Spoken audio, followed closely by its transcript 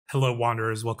Hello,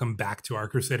 Wanderers. Welcome back to our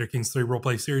Crusader Kings 3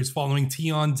 roleplay series following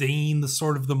Tion Dayne, the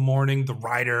Sword of the Morning, the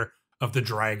rider of the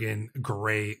dragon,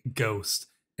 Grey Ghost.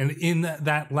 And in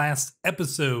that last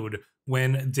episode,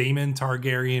 when Daemon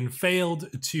Targaryen failed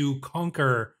to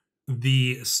conquer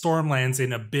the Stormlands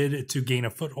in a bid to gain a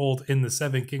foothold in the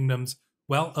Seven Kingdoms,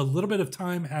 well, a little bit of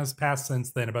time has passed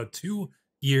since then, about 2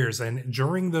 years. And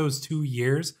during those 2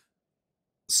 years,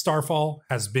 Starfall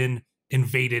has been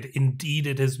invaded. Indeed,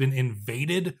 it has been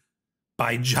invaded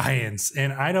by giants.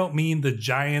 And I don't mean the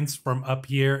giants from up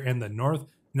here in the north.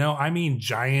 No, I mean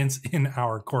giants in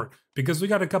our court, because we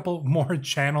got a couple more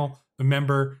channel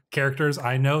member characters.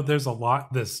 I know there's a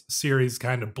lot. This series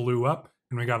kind of blew up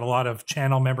and we got a lot of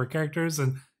channel member characters,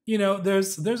 and you know,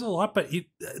 there's a lot, but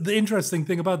the interesting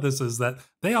thing about this is that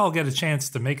they all get a chance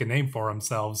to make a name for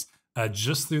themselves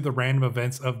just through the random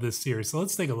events of this series. So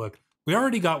let's take a look. We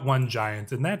already got one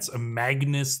giant, and that's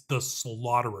Magnus the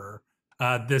Slaughterer.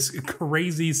 This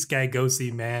crazy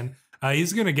Skagosi man.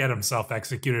 He's going to get himself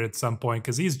executed at some point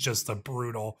because he's just a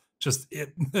brutal, just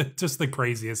the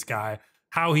craziest guy.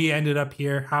 How he ended up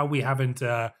here, how we haven't,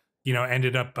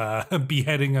 ended up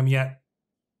beheading him yet.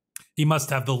 He must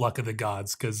have the luck of the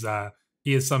gods because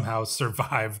he has somehow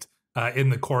survived in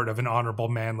the court of an honorable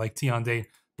man like Tion Dayne.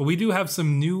 But we do have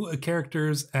some new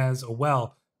characters as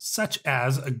well, such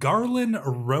as Garland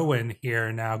Rowan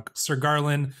here. Now, Sir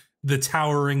Garland, the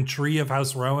towering tree of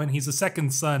House Rowan. He's the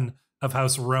second son of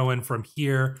House Rowan from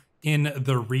here in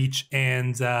the Reach.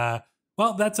 And,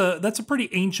 well, that's a pretty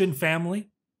ancient family.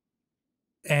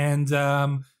 And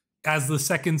as the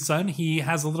second son, he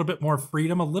has a little bit more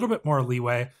freedom, a little bit more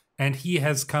leeway. And he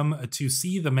has come to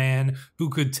see the man who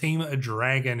could tame a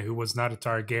dragon who was not a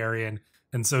Targaryen.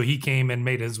 And so he came and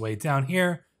made his way down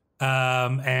here.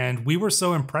 And we were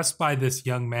so impressed by this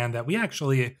young man that we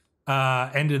actually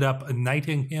ended up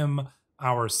knighting him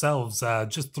ourselves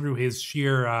just through his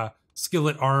sheer skill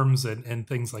at arms and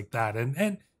things like that.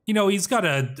 And you know, he's got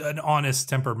an honest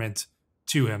temperament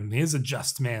to him. He is a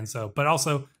just man, but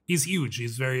also he's huge.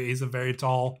 He's a very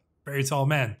tall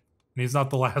man. And he's not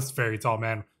the last very tall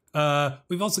man.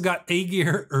 We've also got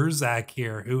Aegir Urzak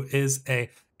here, who is a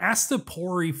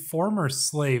Astapori former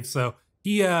slave. So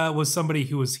he was somebody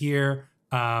who was here,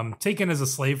 taken as a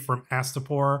slave from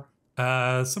Astapor.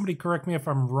 Somebody correct me if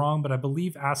I'm wrong, but I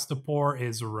believe Astapor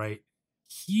is right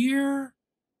here,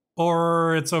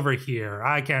 or it's over here.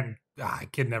 I can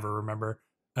never remember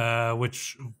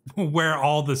where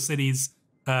all the cities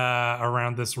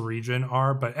around this region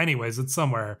are. But anyways, it's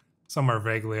somewhere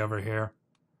vaguely over here.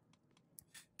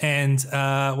 And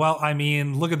well, I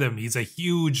mean, look at him. He's a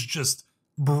huge, just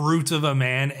brute of a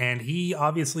man, and he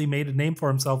obviously made a name for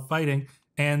himself fighting,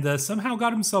 and somehow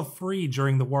got himself free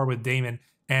during the war with Daemon,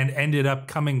 and ended up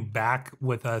coming back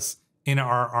with us in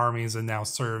our armies, and now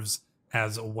serves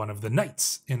as one of the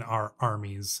knights in our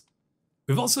armies.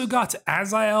 We've also got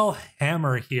Azael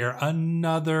Hammer here,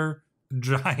 another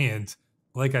giant.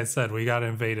 Like I said, we got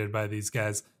invaded by these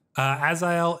guys.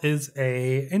 Azael is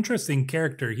a interesting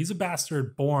character. He's a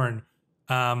bastard born,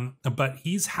 but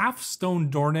he's half Stone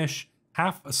Dornish,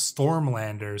 half a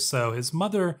Stormlander. So his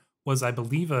mother was, I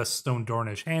believe, a Stone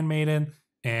Dornish handmaiden,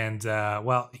 and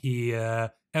well, he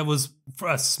was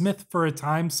a smith for a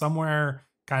time somewhere,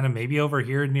 kind of maybe over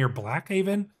here near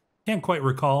Blackhaven. Can't quite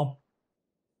recall,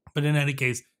 but in any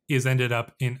case, he has ended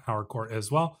up in our court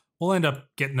as well. We'll end up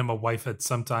getting him a wife at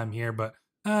some time here, but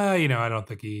you know, I don't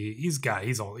think he's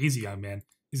a young man.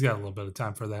 He's got a little bit of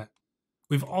time for that.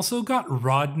 We've also got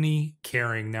Rodney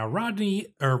Caring. Now,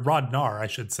 Rodnar, I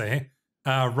should say.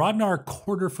 Rodnar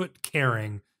Quarterfoot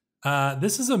Caring.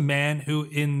 This is a man who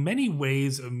in many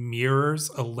ways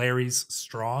mirrors Larry's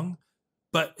Strong,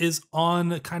 but is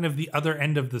on kind of the other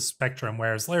end of the spectrum,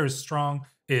 whereas Larry's Strong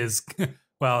is,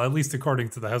 well, at least according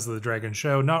to the House of the Dragon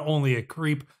show, not only a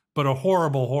creep, but a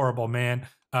horrible, horrible man.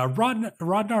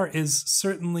 Rodnar is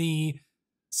certainly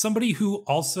somebody who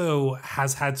also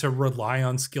has had to rely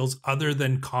on skills other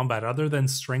than combat, other than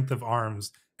strength of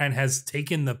arms, and has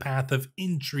taken the path of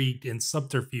intrigue and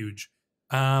subterfuge.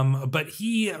 But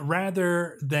he,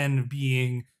 rather than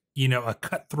being, you know, a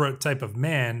cutthroat type of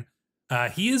man,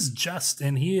 he is just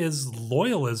and he is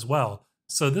loyal as well.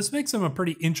 So this makes him a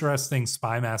pretty interesting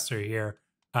spy master here.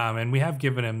 And we have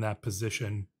given him that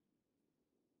position.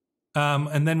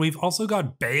 And then we've also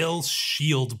got Bale's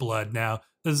Shieldblood. Now,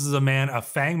 this is a man, a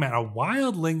Fangman, a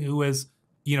wildling who has,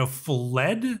 you know,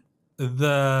 fled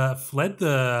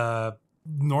the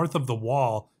north of the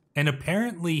wall, and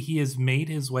apparently he has made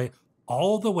his way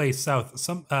all the way south.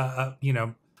 You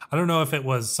know, I don't know if it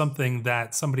was something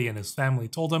that somebody in his family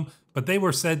told him, but they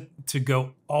were said to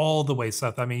go all the way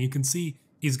south. I mean, you can see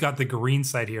he's got the green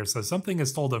side here. So something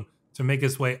has told him to make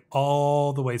his way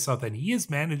all the way south, and he has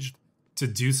managed to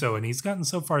do so. And he's gotten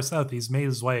so far south, he's made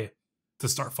his way to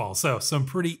Starfall. So some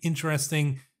pretty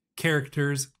interesting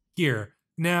characters here.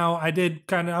 Now,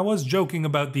 I was joking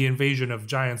about the invasion of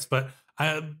giants, but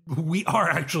we are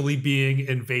actually being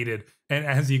invaded. And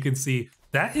as you can see,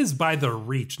 that is by the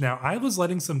Reach. Now, I was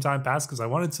letting some time pass because I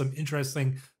wanted some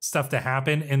interesting stuff to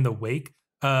happen in the wake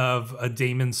of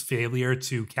Daemon's failure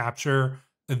to capture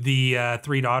the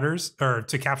Three Daughters, or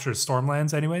to capture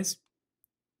Stormlands anyways.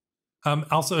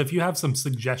 Also, if you have some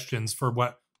suggestions for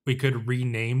what we could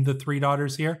rename the Three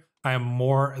Daughters here, I am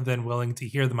more than willing to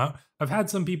hear them out. I've had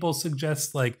some people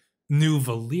suggest like New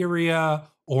Valyria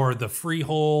or the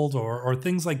Freehold or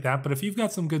things like that. But if you've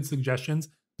got some good suggestions,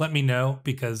 let me know,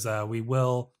 because we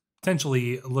will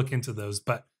potentially look into those.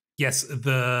 But yes,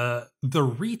 the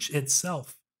Reach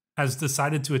itself has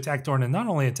decided to attack Dorne, and not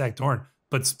only attack Dorne,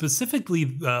 but specifically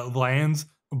the lands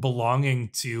belonging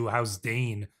to House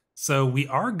Dayne. So we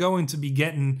are going to be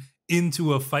getting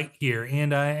into a fight here,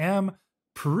 and I am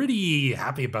pretty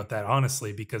happy about that,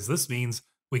 honestly, because this means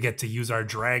we get to use our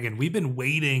dragon. We've been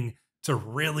waiting to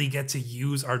really get to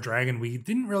use our dragon. We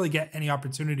didn't really get any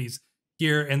opportunities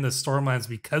here in the Stormlands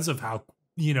because of how,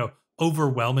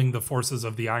 overwhelming the forces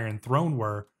of the Iron Throne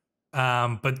were.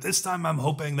 But this time I'm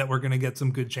hoping that we're going to get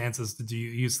some good chances to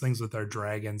use things with our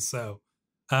dragon. So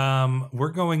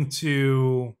we're going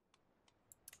to,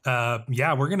 we're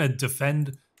going to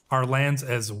defend our lands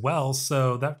as well.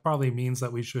 So that probably means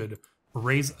that we should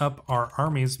raise up our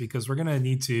armies, because we're going to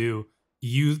need to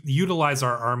utilize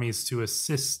our armies to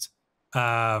assist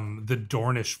the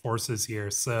Dornish forces here.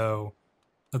 So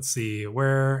let's see,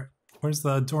 where's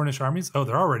the Dornish armies? Oh,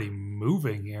 they're already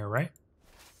moving here, right?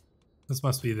 This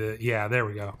must be yeah, there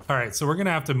we go. All right, so we're going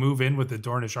to have to move in with the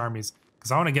Dornish armies,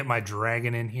 because I want to get my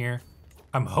dragon in here.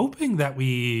 I'm hoping that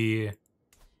we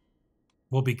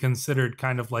will be considered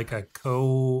kind of like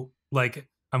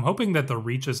I'm hoping that the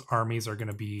Reach's armies are going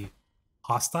to be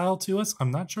hostile to us.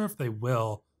 I'm not sure if they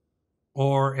will,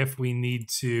 or if we need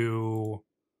to,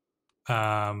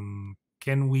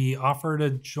 can we offer to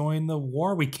join the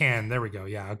war? We can, there we go.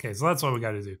 Yeah, okay, so that's what we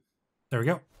got to do. There we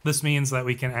go. This means that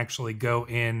we can actually go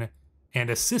in and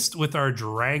assist with our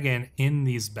dragon in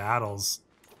these battles.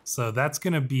 So that's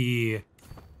going to be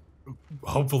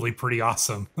hopefully pretty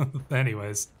awesome.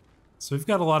 Anyways, so we've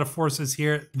got a lot of forces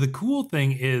here. The cool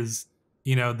thing is,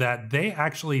 that they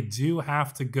actually do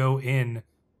have to go in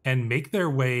and make their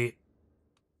way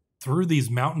through these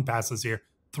mountain passes here,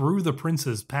 through the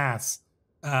Prince's Pass,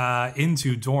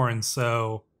 into Dorne.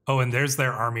 So, oh, and there's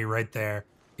their army right there.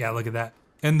 Yeah, look at that.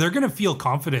 And they're going to feel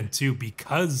confident too,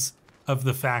 because of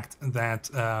the fact that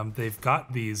they've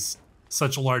got these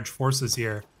such large forces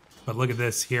here. But look at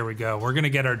this. Here we go. We're going to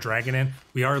get our dragon in.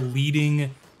 We are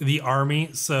leading the army,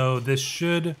 so this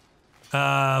should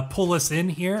pull us in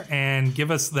here and give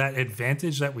us that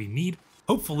advantage that we need,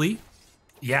 hopefully.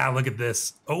 Yeah, look at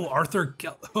this. Oh,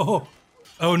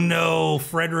 oh no,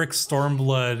 Frederick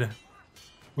Stormblood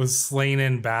was slain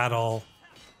in battle.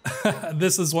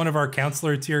 This is one of our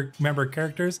counselor tier member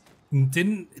characters.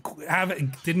 Didn't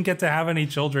get to have any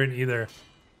children either.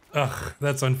 Ugh,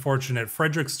 that's unfortunate.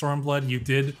 Frederick Stormblood, you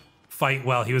did fight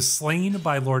well. He was slain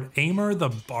by Lord Aemir, the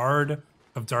Bard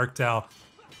of Darkdale.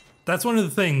 That's one of the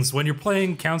things when you're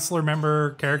playing counselor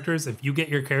member characters. If you get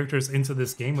your characters into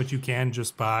this game, which you can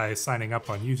just by signing up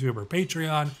on YouTube or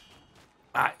Patreon,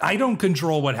 I don't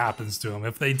control what happens to them.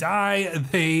 If they die,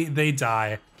 they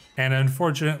die. And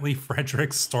unfortunately, Frederick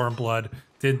Stormblood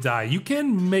did die. You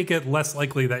can make it less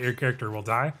likely that your character will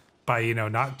die by,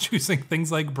 not choosing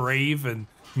things like Brave and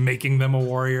making them a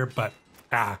warrior. But,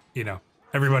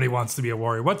 everybody wants to be a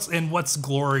warrior. What's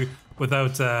glory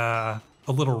without a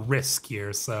little risk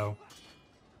here? So,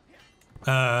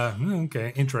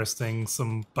 okay, interesting.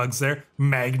 Some bugs there.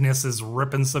 Magnus is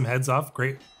ripping some heads off.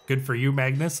 Great, good for you,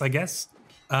 Magnus, I guess.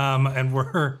 And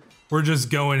we're just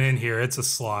going in here. It's a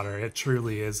slaughter. It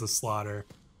truly is a slaughter.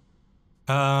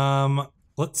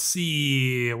 Let's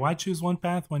see. Why choose one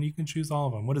path when you can choose all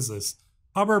of them? What is this?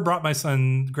 Hobber brought my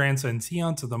grandson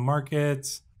Tion to the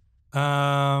market.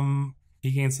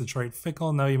 He gains the trait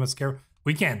fickle. No, you must care.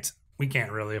 We can't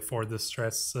really afford this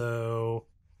stress, so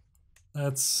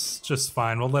that's just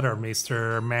fine. We'll let our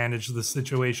maester manage the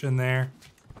situation there.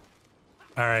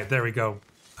 All right, there we go.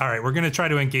 All right, we're gonna try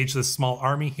to engage this small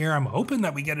army here. I'm hoping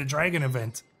that we get a dragon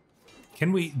event.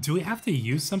 Do we have to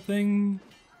use something?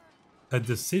 A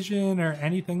decision or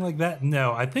anything like that?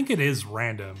 No, I think it is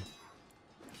random.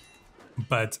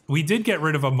 But we did get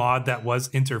rid of a mod that was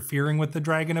interfering with the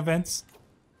dragon events.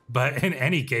 But in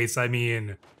any case, I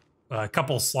mean, a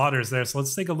couple slaughters there. So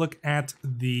let's take a look at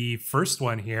the first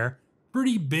one here.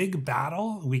 Pretty big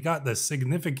battle. We got the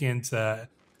significant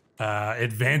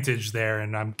advantage there,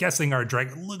 and I'm guessing our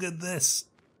dragon. Look at this!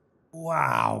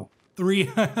 Wow, 3.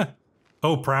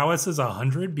 Oh, prowess is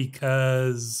 100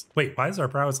 because wait, why is our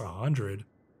prowess 100?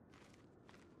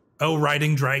 Oh,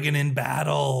 riding dragon in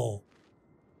battle.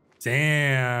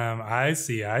 Damn, I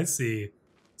see, I see.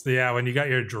 So yeah, when you got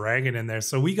your dragon in there.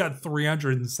 So we got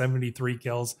 373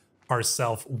 kills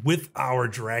ourselves with our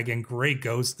dragon. Grey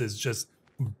Ghost is just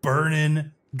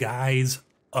burning guys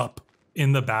up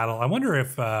in the battle. I wonder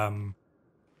if oh,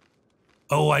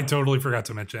 I totally forgot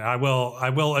to mention. I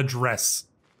will address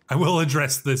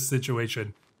this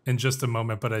situation in just a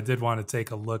moment, but I did want to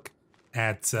take a look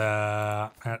at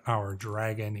our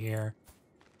dragon here.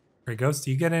 Grey Ghost,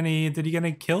 did you get any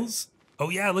kills? Oh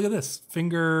yeah, look at this.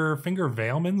 Finger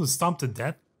Veilman was stomped to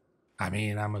death. I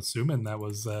mean, I'm assuming that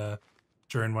was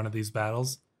during one of these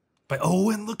battles. But oh,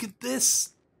 and look at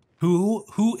this. Who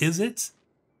is it?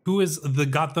 Who is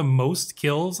got the most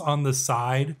kills on the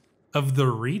side of the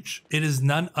Reach? It is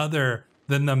none other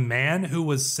than the man who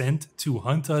was sent to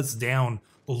hunt us down,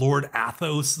 Lord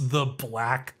Athos, the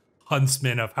Black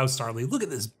Huntsman of House Starley. Look at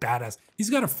this badass.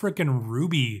 He's got a freaking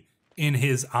ruby in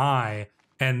his eye,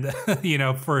 and you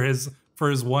know, for his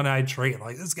one-eyed trait.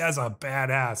 Like, this guy's a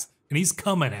badass, and he's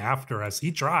coming after us.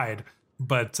 He tried,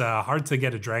 but hard to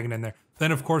get a dragon in there.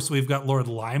 Then, of course, we've got Lord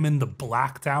Lyman, the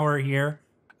Black Tower here.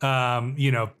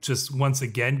 You know, just once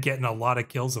again, getting a lot of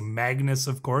kills. Magnus,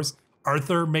 of course.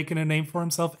 Arthur making a name for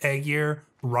himself. Aegir,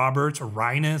 Robert,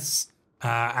 Rhinus,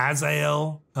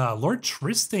 Azael, Lord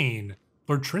Trystane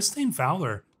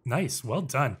Fowler. Nice, well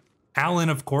done. Alan,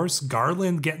 of course.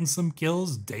 Garland getting some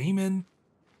kills. Damon.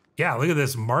 Yeah, look at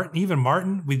this. Martin, even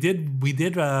Martin. We did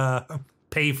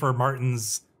pay for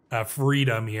Martin's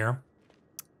freedom here.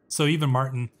 So even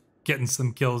Martin getting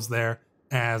some kills there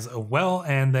as well.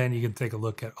 And then you can take a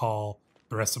look at all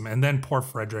the rest of them. And then poor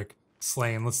Frederick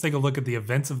slain. Let's take a look at the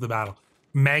events of the battle.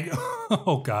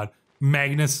 Oh god.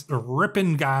 Magnus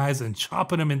ripping guys and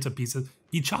chopping them into pieces.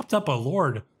 He chopped up a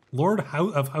Lord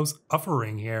of House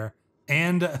Uffering here.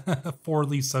 And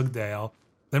Forley Sugdale.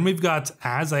 Then we've got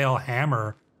Azael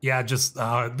Hammer. Yeah, just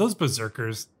those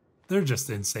berserkers, they're just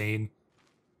insane.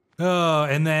 Oh,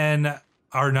 and then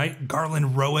our knight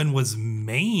Garland Rowan was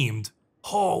maimed.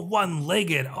 Oh,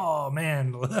 one-legged. Oh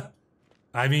man.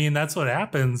 I mean, that's what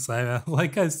happens.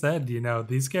 Like I said, you know,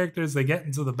 these characters, they get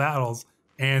into the battles,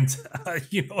 and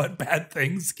you know what, bad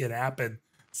things can happen.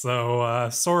 So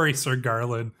sorry, Sir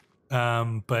Garland,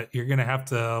 but you're gonna have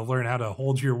to learn how to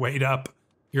hold your weight up,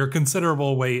 your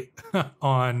considerable weight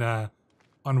on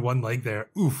one leg there.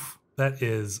 Oof, that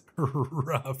is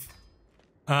rough.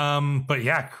 But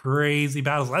yeah, crazy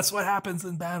battles. That's what happens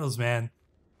in battles, man.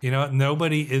 You know,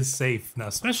 nobody is safe, now,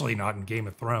 especially not in Game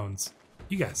of Thrones.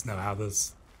 You guys know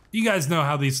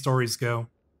how these stories go.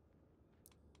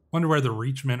 Wonder where the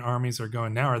Reachment armies are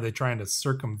going now. Are they trying to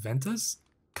circumvent us?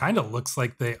 Kind of looks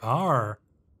like they are.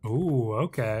 Ooh,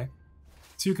 okay.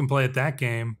 So you can play at that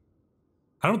game.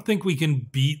 I don't think we can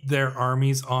beat their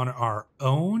armies on our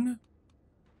own.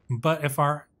 But if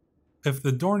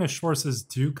the Dornish forces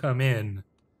do come in,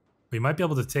 we might be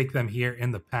able to take them here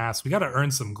in the pass. We got to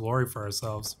earn some glory for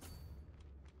ourselves.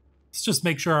 Let's just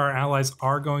make sure our allies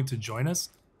are going to join us,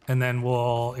 and then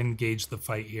we'll engage the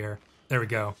fight here. There we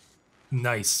go.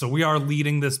 Nice. So we are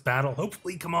leading this battle.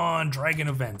 Hopefully, come on, dragon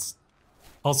events.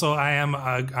 Also, I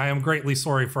am greatly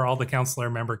sorry for all the counselor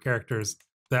member characters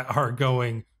that are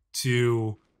going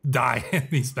to die in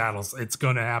these battles. It's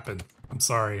going to happen. I'm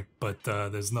sorry, but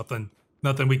there's nothing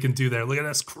we can do there. Look at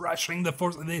us crushing the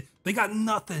force. They got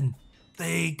nothing.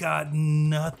 They got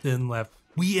nothing left.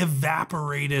 We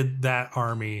evaporated that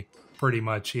army pretty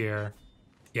much here.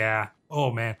 Yeah.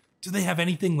 Oh man. Do they have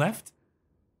anything left?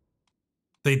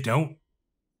 They don't.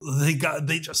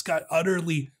 They just got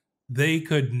utterly. They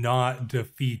could not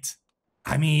defeat.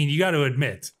 I mean, you got to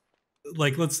admit,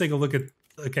 like, let's take a look at.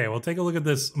 Okay, we'll take a look at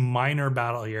this minor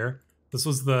battle here. This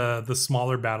was the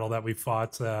smaller battle that we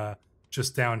fought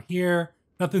just down here.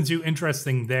 Nothing too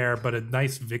interesting there, but a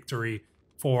nice victory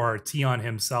for Tion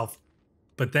himself.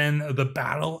 But then the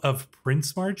Battle of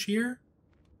Prince March here.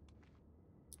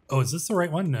 Oh, is this the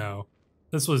right one? No.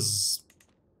 This was...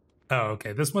 Oh,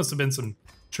 okay. This must have been some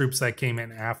troops that came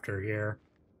in after here.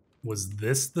 Was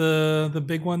this the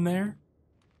big one there?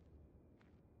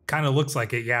 Kind of looks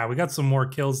like it. Yeah, we got some more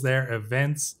kills there.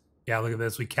 Events. Yeah, look at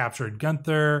this. We captured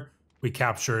Gunther. We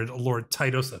captured Lord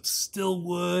Titus of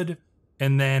Stillwood.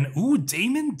 And then, ooh,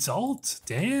 Damon Dalt.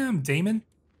 Damn, Damon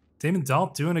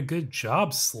Dalt doing a good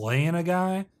job slaying a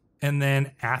guy. And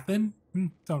then Athen.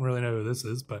 Don't really know who this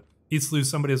is, but he slew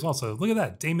somebody as well. So look at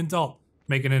that, Damon Dalt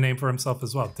making a name for himself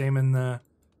as well. Damon,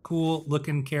 cool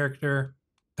looking character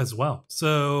as well.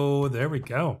 So there we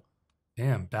go.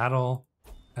 Damn, battle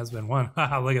has been won.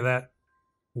 Haha, look at that.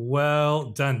 Well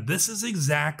done. This is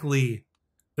exactly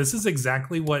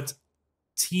what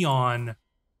Tion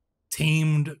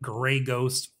tamed Grey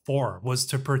Ghost for, was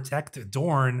to protect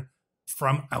Dorne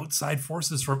from outside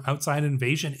forces, from outside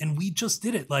invasion. And we just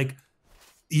did it. Like,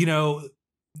 you know,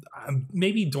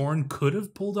 maybe Dorne could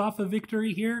have pulled off a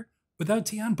victory here without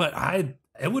Tion, but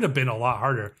it would have been a lot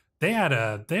harder. They had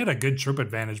a good troop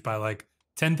advantage by like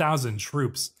 10,000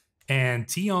 troops, and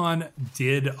Tion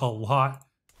did a lot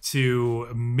to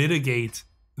mitigate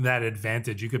that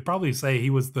advantage. You could probably say he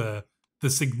was the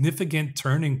significant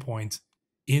turning point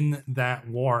in that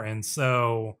war. And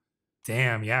so,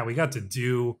 damn, yeah, we got to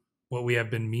do what we have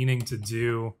been meaning to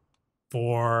do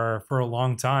for a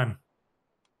long time.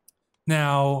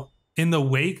 Now, in the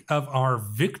wake of our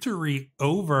victory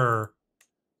over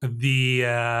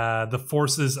the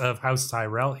forces of House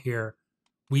Tyrell here,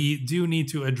 we do need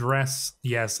to address,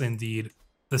 yes, indeed,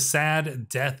 the sad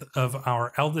death of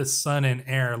our eldest son and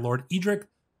heir, Lord Edric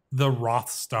the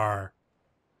Rothstar,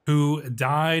 who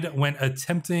died when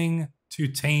attempting to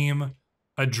tame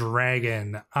a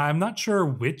dragon. I'm not sure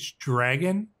which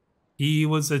dragon he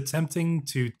was attempting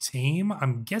to tame.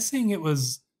 I'm guessing it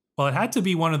was, well, it had to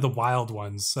be one of the wild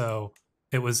ones. So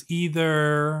it was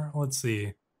either, let's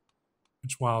see,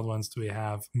 which wild ones do we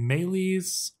have?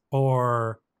 Melees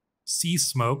or Sea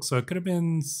Smoke. So it could have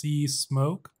been Sea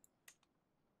Smoke.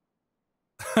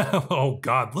 Oh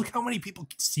God, look how many people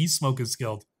Sea Smoke has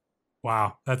killed.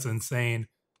 Wow, that's insane.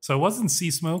 So it wasn't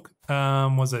Sea Smoke.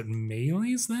 Was it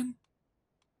Melees then?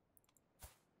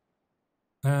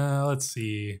 Let's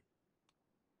see.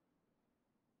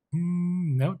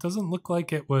 No, it doesn't look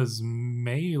like it was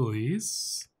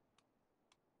Melees.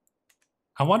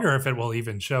 I wonder if it will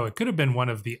even show. It could have been one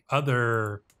of the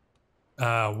other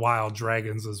wild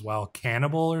dragons as well.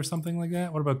 Cannibal or something like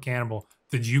that. What about Cannibal?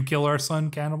 Did you kill our son,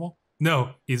 Cannibal?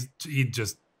 No, he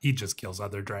just kills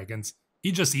other dragons.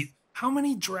 He just eat. How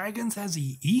many dragons has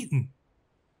he eaten?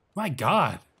 My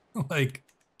God, like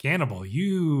Cannibal,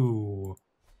 you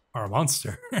are a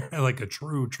monster, like a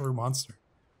true monster.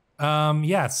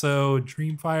 Yeah. So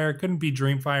Dreamfire couldn't be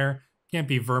Dreamfire. Can't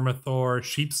be Vermithor.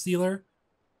 Sheep Stealer.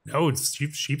 No, it's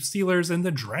Sheep Stealer's in the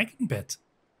Dragon Pit.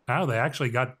 Wow, they actually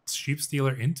got Sheep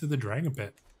Stealer into the Dragon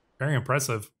Pit. Very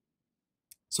impressive.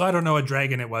 So I don't know what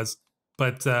dragon it was,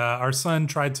 but our son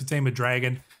tried to tame a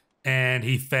dragon and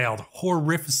he failed.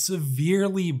 Horrific,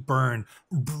 severely burned,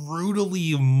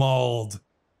 brutally mauled.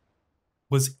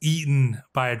 Was eaten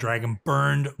by a dragon.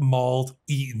 Burned, mauled,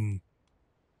 eaten.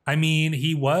 I mean,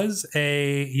 he was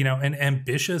an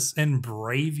ambitious and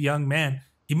brave young man.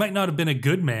 He might not have been a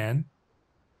good man.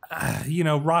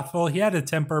 Rothwell, he had a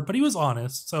temper, but he was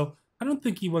honest. So I don't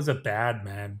think he was a bad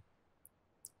man.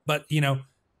 But, yeah,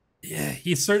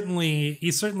 he certainly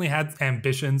had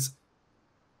ambitions.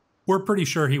 We're pretty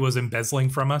sure he was embezzling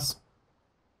from us.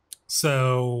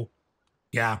 So,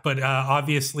 yeah, but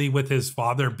obviously with his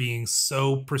father being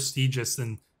so prestigious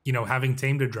and, having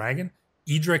tamed a dragon,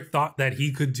 Edric thought that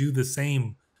he could do the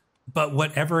same. But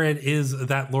whatever it is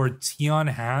that Lord Tion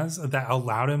has that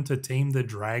allowed him to tame the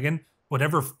dragon,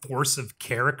 whatever force of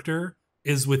character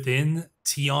is within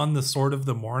Tion, the Sword of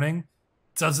the Morning,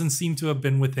 doesn't seem to have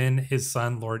been within his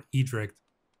son, Lord Edric,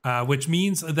 which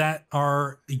means that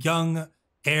our young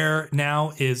heir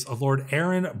now is Lord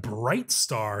Aaron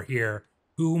Brightstar here,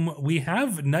 whom we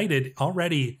have knighted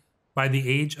already by the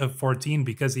age of 14,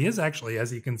 because he is actually,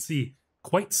 as you can see,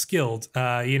 quite skilled.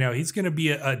 He's going to be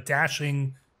a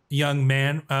dashing young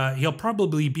man. He'll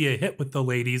probably be a hit with the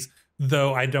ladies,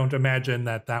 though I don't imagine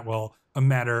that will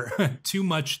matter too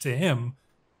much to him.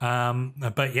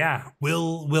 But yeah,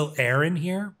 will Aaron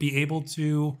here be able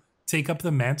to take up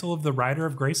the mantle of the Rider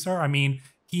of Greystar? I mean,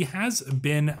 he has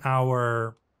been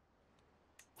our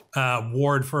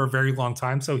ward for a very long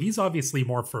time, so he's obviously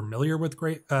more familiar with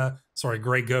Grey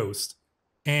Ghost,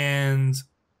 and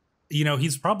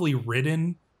he's probably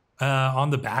ridden on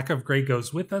the back of Grey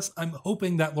Ghost with us. I'm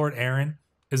hoping that Lord Aaron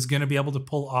is going to be able to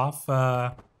pull off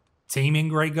taming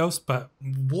Grey Ghost, but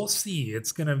we'll see.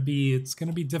 It's gonna be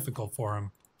difficult for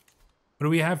him. What do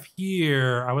we have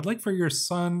here? I would like for your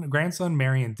grandson,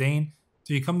 Marion Dayne,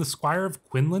 to become the Squire of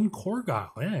Quinlan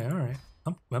Corgyle. Yeah, all right.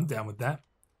 I'm down with that.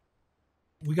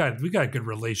 We got good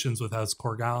relations with House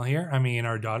Corgyle here. I mean,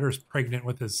 our daughter's pregnant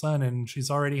with his son, and she's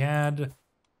already had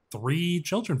 3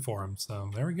 children for him.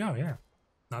 So there we go. Yeah,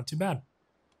 not too bad.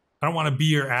 I don't want to be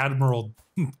your admiral,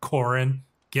 Corin.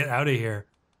 Get out of here.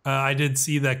 I did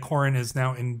see that Corin is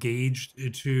now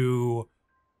engaged to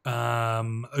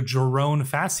Jerone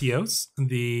Fascios,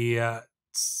 the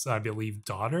I believe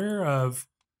daughter of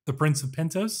the Prince of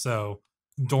Pentos. So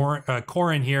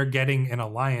Corin here getting an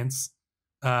alliance.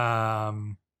 I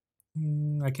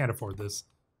can't afford this.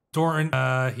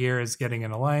 Doran here is getting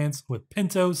an alliance with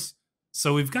Pentos.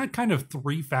 So we've got kind of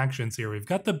three factions here. We've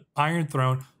got the Iron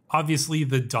Throne, obviously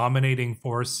the dominating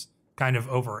force kind of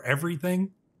over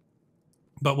everything.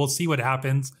 But we'll see what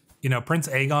happens. You know, Prince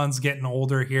Aegon's getting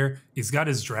older here. He's got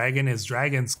his dragon. His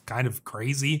dragon's kind of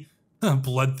crazy,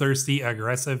 bloodthirsty,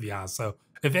 aggressive. Yeah, so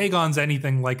if Aegon's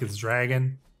anything like his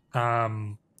dragon,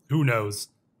 who knows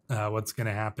what's going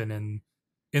to happen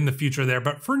in the future there.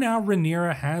 But for now,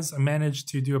 Rhaenyra has managed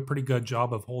to do a pretty good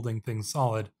job of holding things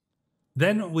solid.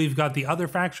 Then we've got the other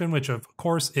faction, which of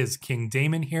course is King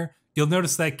Daemon here. You'll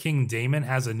notice that King Daemon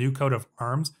has a new coat of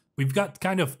arms. We've got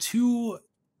kind of two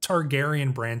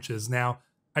Targaryen branches. Now,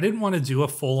 I didn't want to do a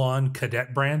full-on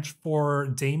cadet branch for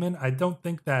Daemon. I don't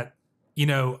think that, you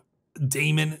know,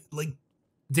 Daemon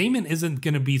isn't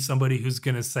going to be somebody who's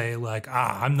going to say like,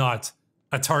 I'm not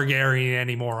a Targaryen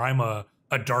anymore. I'm a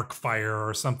Darkfire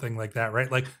or something like that,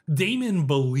 right? Like Daemon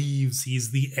believes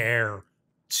he's the heir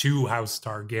to House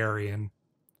Targaryen.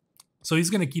 So he's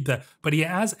going to keep that. But he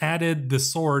has added the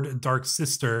sword Dark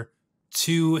Sister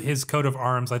to his coat of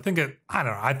arms. I don't know.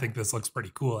 I think this looks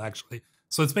pretty cool, actually.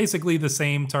 So it's basically the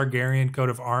same Targaryen coat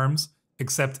of arms,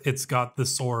 except it's got the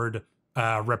sword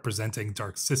representing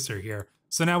Dark Sister here.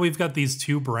 So now we've got these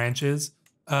two branches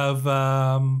of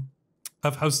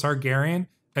House Targaryen,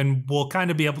 and we'll kind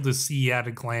of be able to see at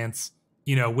a glance,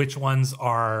 you know, which ones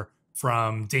are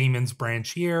from Daemon's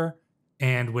branch here,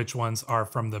 and which ones are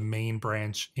from the main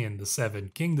branch in the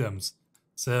Seven Kingdoms.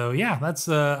 So yeah, that's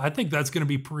I think that's going to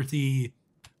be pretty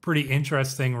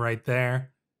interesting right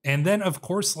there. And then of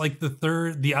course, like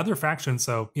the other faction.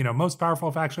 So, you know, most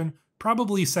powerful faction,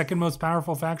 probably second most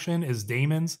powerful faction is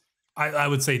Daemon's. I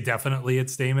would say definitely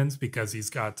it's Daemon's because he's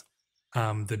got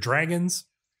the dragons.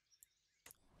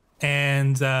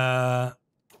 And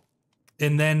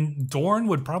then Dorne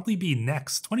would probably be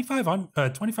next,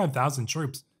 25,000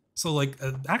 troops. So like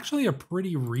actually a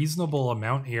pretty reasonable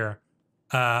amount here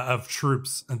of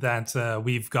troops that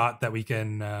we've got that we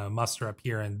can muster up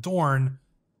here in Dorne.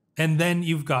 And then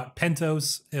you've got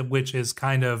Pentos, which is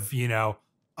kind of, you know,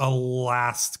 a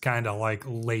last kind of like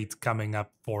late coming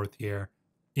up forth here.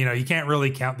 You know, you can't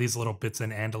really count these little bits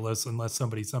in Andalus unless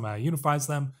somebody somehow unifies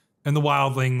them. And the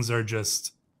wildlings are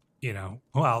just, you know,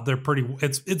 well, they're pretty,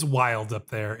 it's wild up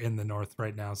there in the north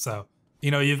right now. So, you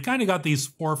know, you've kind of got these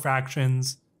four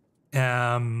factions.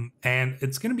 And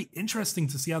it's going to be interesting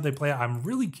to see how they play out. I'm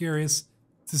really curious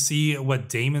to see what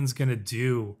Daemon's going to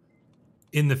do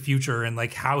in the future and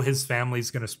like how his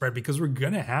family's going to spread, because we're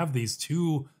going to have these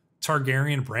two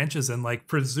Targaryen branches and like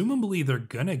presumably they're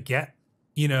going to get,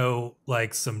 you know,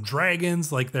 like some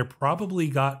dragons. Like they're probably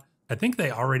got, I think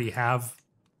they already have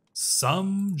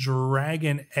some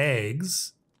dragon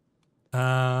eggs.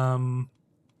 I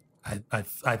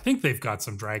think they've got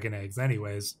some dragon eggs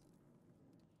anyways.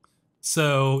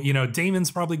 So, you know,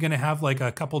 Daemon's probably going to have like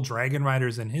a couple dragon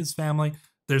riders in his family.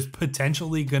 There's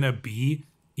potentially going to be,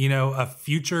 you know, a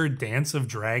future Dance of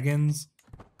Dragons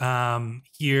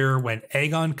here when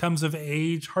Aegon comes of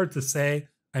age. Hard to say.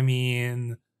 I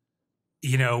mean,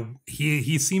 you know,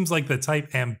 he seems like the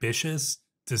type ambitious,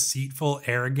 deceitful,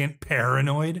 arrogant,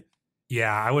 paranoid.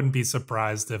 Yeah, I wouldn't be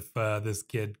surprised if this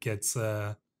kid gets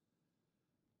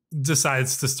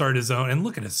decides to start his own. And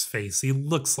look at his face. He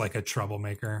looks like a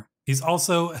troublemaker. He's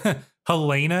also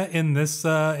Helena in this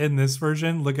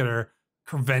version. Look at her,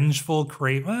 vengeful,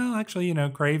 well, actually, you know,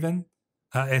 craven,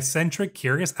 eccentric,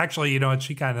 curious. Actually, you know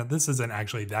what? This isn't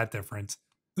actually that different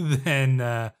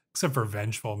than except for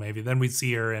vengeful, maybe. Then we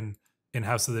see her in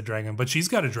House of the Dragon, but she's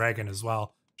got a dragon as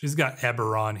well. She's got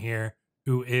Eberron here,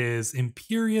 who is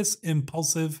imperious,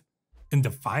 impulsive, and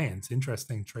defiant.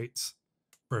 Interesting traits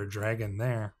for a dragon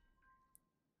there.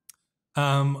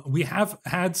 We have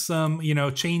had some, you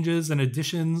know, changes and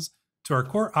additions to our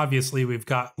court. Obviously, we've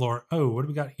got Lord. Oh, what do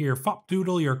we got here? Fop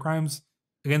Doodle, your crimes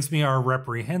against me are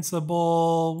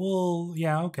reprehensible. We'll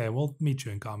meet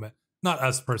you in combat. Not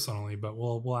us personally, but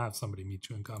we'll have somebody meet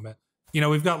you in combat. You know,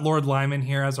 we've got Lord Lyman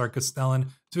here as our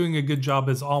Castellan, doing a good job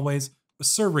as always.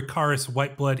 Sir Ricaris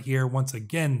Whiteblood here, once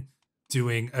again,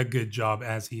 doing a good job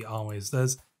as he always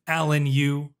does. Alan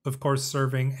Yu, of course,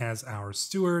 serving as our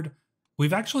steward.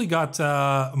 We've actually got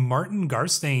Martin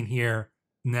Garstang here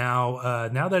now.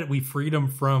 Now that we freed him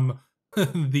from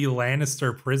the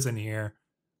Lannister prison here,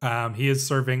 he is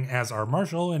serving as our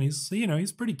marshal, and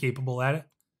he's pretty capable at it.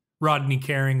 Rodney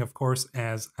Carring, of course,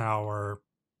 as our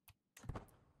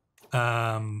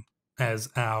as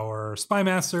our spy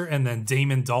master, and then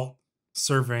Damon Dalt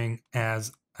serving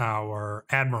as our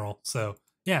admiral. So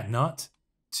yeah, not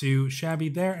too shabby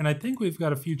there. And I think we've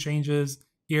got a few changes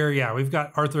here. Yeah, we've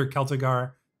got Arthur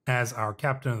Celtigar as our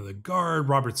captain of the guard,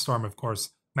 Robert Storm, of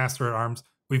course, master at arms.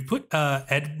 We've put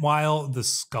Edwile the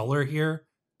Sculler here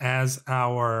as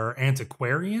our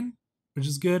antiquarian, which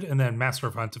is good. And then Master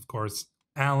of Hunt, of course,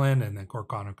 Alan, and then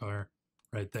Corconacar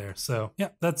right there. So yeah,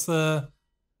 that's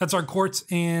our court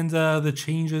and the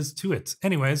changes to it.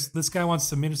 Anyways, this guy wants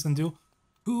to meet us and do.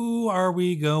 Who are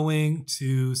we going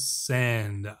to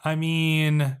send? I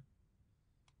mean,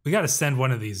 we got to send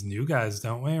one of these new guys,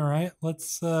 don't we? Right?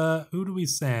 Let's, who do we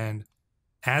send?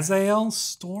 Azael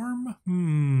Storm?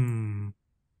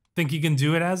 Think you can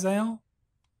do it, Azael?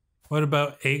 What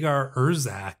about Agar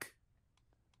Urzak?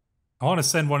 I want to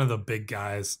send one of the big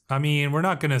guys. I mean, we're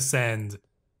not going to send...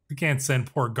 We can't send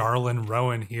poor Garland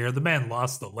Rowan here. The man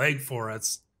lost the leg for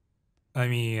us. I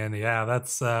mean, yeah,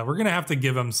 that's... we're going to have to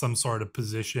give him some sort of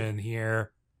position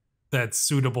here that's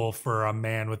suitable for a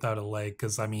man without a leg.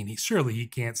 Because, I mean, surely he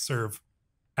can't serve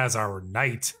as our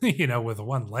knight, you know, with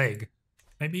one leg.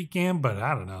 Maybe he can, but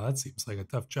I don't know. That seems like a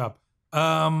tough job.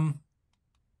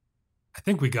 I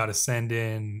think we got to send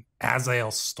in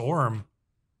Azael Storm.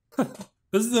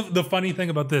 This is the funny thing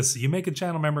about this. You make a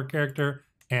channel member character,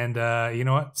 and you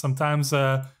know what? Sometimes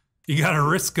you got to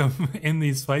risk him in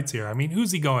these fights here. I mean,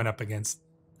 who's he going up against?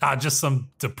 Just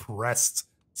some depressed,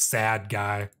 sad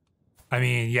guy. I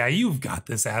mean, yeah, you've got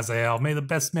this, Azael. May the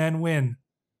best man win.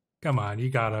 Come on, you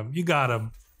got him. You got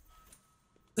him.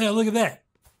 There, look at that.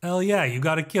 Hell yeah, you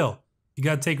got to kill. You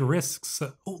got to take risks.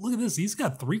 Oh, look at this. He's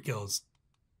got 3 kills.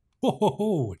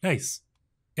 Whoa, nice.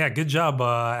 Yeah, good job,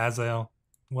 Azael.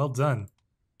 Well done.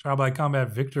 Trial by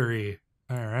combat victory.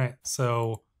 All right,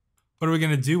 so what are we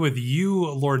going to do with you,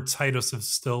 Lord Titus of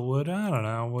Stillwood? I don't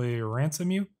know. Will you ransom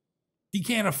you? You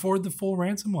can't afford the full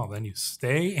ransom? Well, then you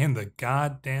stay in the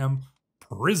goddamn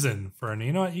prison for an...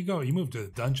 You know what? You move to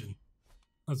the dungeon.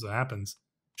 That's what happens.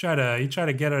 You try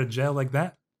to get out of jail like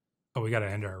that? Oh, we got to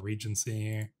end our regency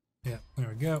here. Yeah, there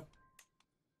we go.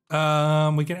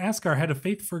 We can ask our head of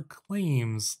faith for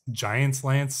claims. Giant's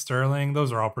Lance, Sterling,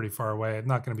 those are all pretty far away. It's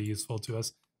not going to be useful to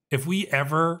us. If we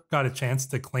ever got a chance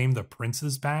to claim the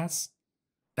Prince's Pass,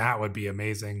 that would be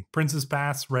amazing. Prince's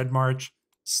Pass, Red March,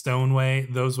 Stoneway,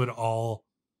 those would all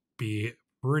be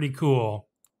pretty cool.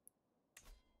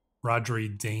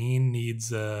 Rodri Dane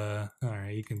needs all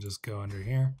right, you can just go under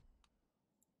here.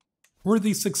 We're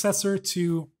the successor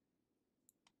to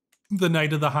the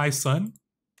Knight of the High Sun.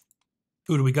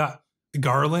 Who do we got?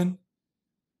 Garland?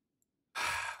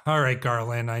 All right,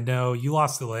 Garland, I know you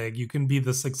lost the leg. You can be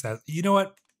the success. You know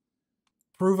what?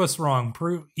 Prove us wrong.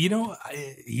 You know,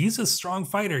 he's a strong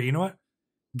fighter. You know what?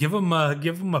 Give him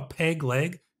a peg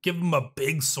leg. Give him a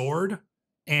big sword.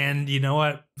 And you know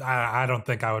what? I don't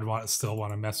think I would still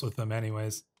want to mess with him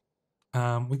anyways.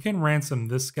 We can ransom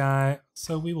this guy,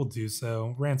 so we will do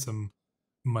so. Ransom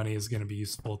money is going to be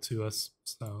useful to us.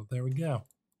 So there we go.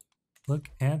 Look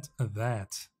at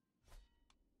that.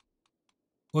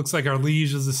 Looks like our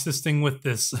liege is assisting with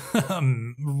this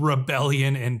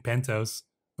rebellion in Pentos.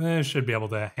 They should be able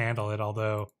to handle it,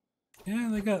 although...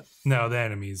 Yeah, no, the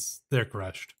enemies, they're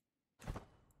crushed.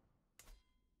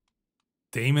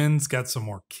 Damon's got some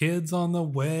more kids on the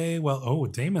way. Well, oh,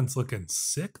 Damon's looking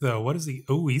sick, though. What is he?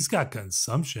 Oh, he's got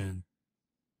consumption.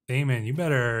 Damon, you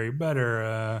better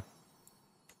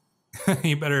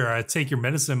you better take your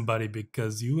medicine, buddy,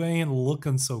 because you ain't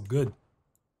looking so good.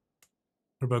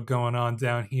 What about going on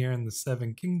down here in the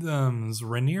Seven Kingdoms?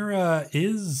 Rhaenyra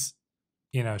is,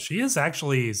 you know, she is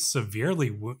actually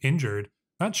severely injured.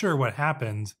 Not sure what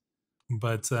happened,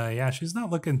 but yeah, she's not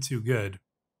looking too good.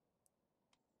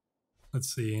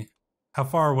 Let's see. How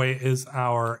far away is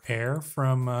our heir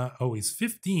from... oh, he's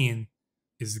 15.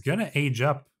 He's going to age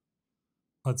up.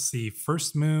 Let's see.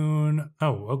 First moon.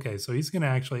 Oh, okay. So he's going to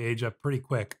actually age up pretty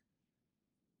quick.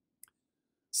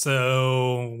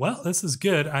 So, well, this is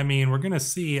good. I mean, we're going to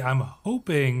see. I'm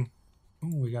hoping...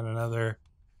 Oh, we got another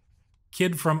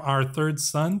kid from our third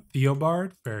son,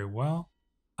 Theobald. Very well.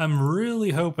 I'm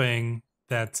really hoping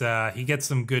that he gets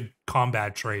some good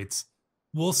combat traits.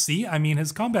 We'll see. I mean,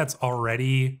 his prowess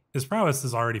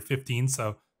is already 15,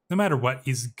 so no matter what,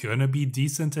 he's gonna be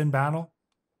decent in battle.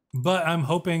 But I'm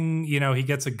hoping, you know, he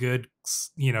gets a good,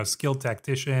 you know, skilled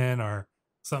tactician or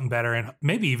something better, and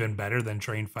maybe even better than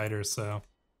trained fighter. So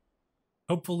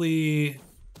hopefully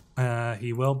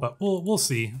he will, but we'll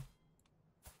see.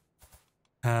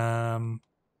 Yeah,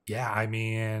 I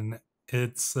mean,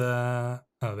 it's oh,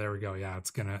 there we go. Yeah,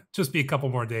 it's gonna just be a couple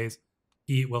more days.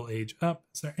 He will age up.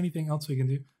 Is there anything else we can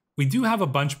do? We do have a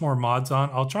bunch more mods on.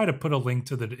 I'll try to put a link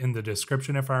to in the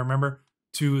description if I remember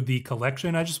to the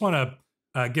collection. I just want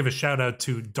to give a shout out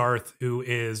to Darth, who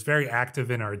is very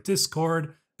active in our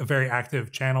Discord, a very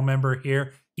active channel member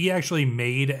here. He actually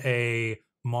made a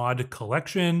mod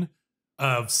collection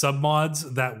of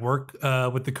submods that work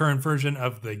with the current version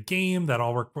of the game that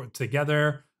all work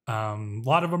together. A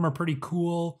lot of them are pretty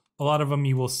cool. A lot of them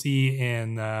you will see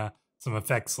in some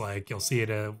effects, like you'll see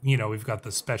it, we've got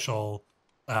the special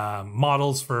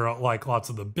models for like lots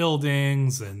of the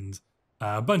buildings and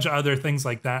a bunch of other things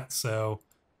like that. So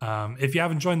if you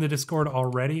haven't joined the Discord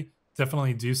already,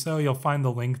 definitely do so. You'll find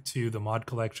the link to the mod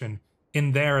collection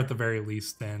in there at the very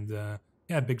least. And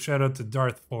yeah, big shout out to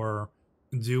Darth for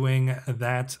doing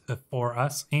that for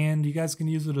us, and you guys can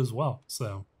use it as well.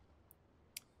 So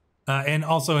and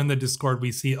also in the Discord,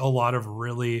 we see a lot of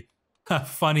really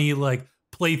funny like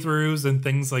playthroughs and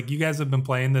things. Like, you guys have been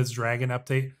playing this Dragon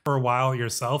update for a while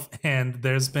yourself, and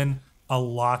there's been a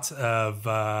lot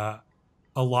of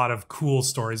cool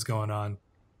stories going on.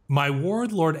 My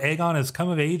ward, Lord Aegon, has come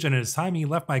of age, and it is time he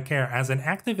left my care. As an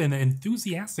active and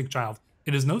enthusiastic child,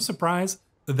 it is no surprise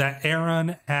that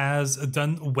Aaron has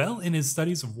done well in his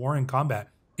studies of war and combat.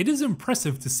 It is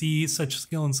impressive to see such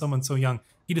skill in someone so young.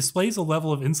 He displays a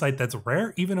level of insight that's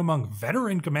rare even among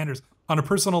veteran commanders. On a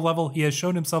personal level, he has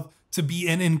shown himself to be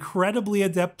an incredibly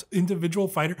adept individual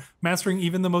fighter, mastering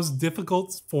even the most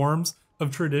difficult forms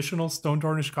of traditional Stone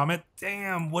Tarnished combat.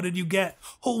 Damn, what did you get?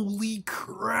 Holy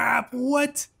crap,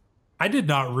 what? I did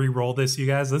not re-roll this, you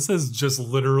guys. This is just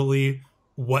literally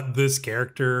what this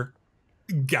character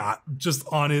got just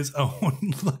on his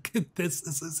own. Look at this.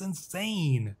 This is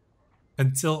insane.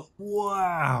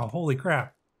 Wow, holy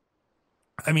crap.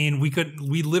 I mean, we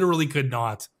literally could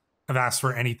not have asked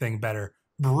for anything better.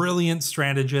 Brilliant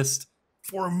strategist,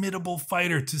 formidable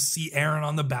fighter. To see Aaron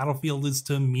on the battlefield is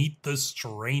to meet the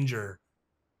stranger.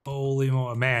 Holy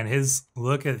man,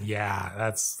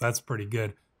 that's pretty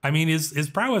good. I mean, his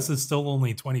prowess is still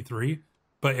only 23,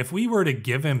 but if we were to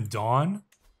give him Dawn,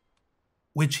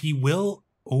 which he will,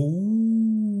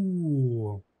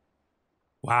 oh,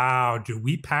 wow, do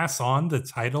we pass on the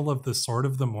title of the Sword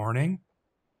of the Morning?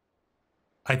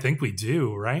 I think we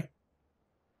do, right?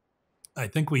 I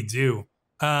think we do.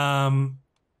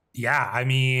 Yeah, I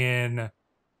mean,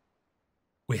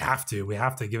 we have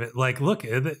to give it, like, look,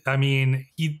 I mean,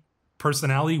 he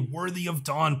personality worthy of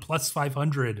Dawn plus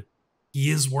 500. He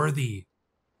is worthy.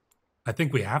 I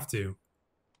think we have to.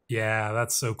 Yeah,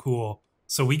 that's so cool.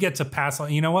 So we get to pass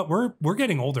on, you know what? We're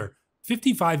getting older.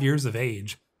 55 years of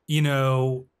age. You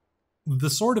know, the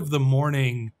Sword of the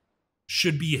Morning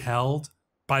should be held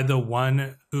by the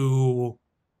one who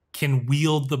can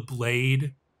wield the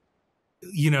blade,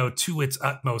 you know, to its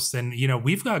utmost. And, you know,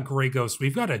 we've got Grey Ghost,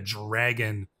 we've got a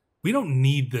dragon. We don't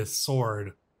need this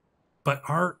sword, but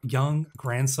our young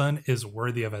grandson is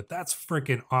worthy of it. That's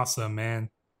freaking awesome, man.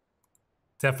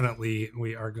 Definitely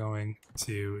we are going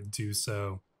to do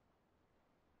so.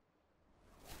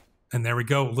 And there we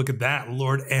go. Look at that.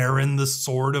 Lord Aaron, the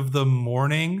Sword of the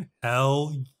Morning.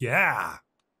 Hell yeah.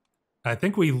 I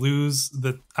think we lose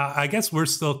the... I guess we're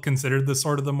still considered the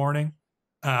Sword of the Morning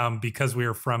because we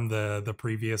are from the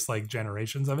previous like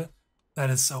generations of it. That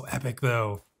is so epic,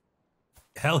 though.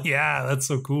 Hell yeah, that's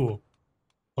so cool.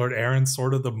 Lord Aaron,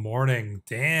 Sword of the Morning.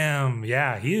 Damn,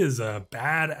 yeah, he is a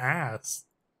badass.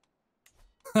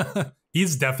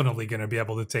 He's definitely going to be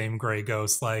able to tame Grey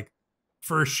Ghost, like,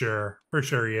 for sure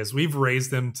he is. We've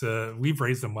raised him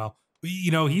well.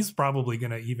 You know, he's probably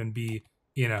going to even be,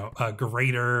 you know, a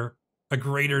greater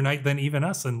knight than even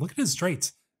us. And look at his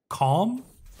traits. Calm.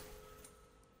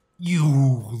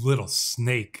 You little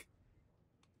snake.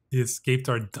 He escaped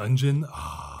our dungeon.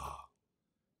 Oh.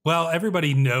 Well,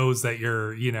 everybody knows that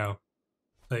you're, you know,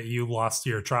 that you lost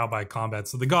your trial by combat,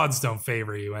 so the gods don't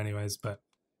favor you anyways. But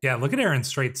yeah, look at Aaron's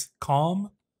traits.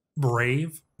 Calm,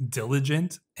 brave,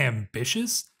 diligent,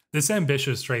 ambitious. This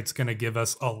ambitious trait's going to give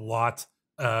us a lot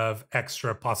of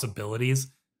extra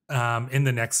possibilities in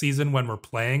the next season when we're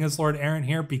playing as Lord Aaron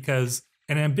here, because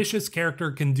an ambitious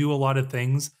character can do a lot of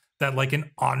things that like an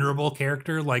honorable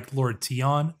character like Lord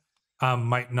Tion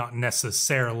might not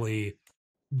necessarily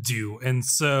do. And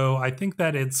so I think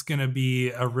that it's going to be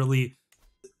a really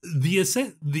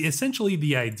essentially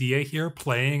the idea here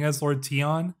playing as Lord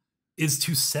Tion is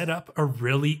to set up a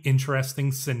really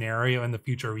interesting scenario in the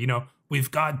future. You know,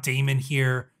 we've got Daemon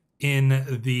here in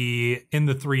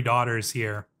the Three Daughters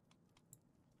here.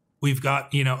 We've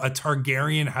got, you know, a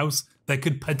Targaryen house that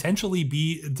could potentially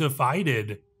be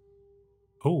divided.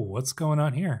 Oh, what's going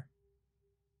on here?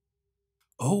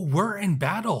 Oh, we're in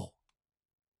battle.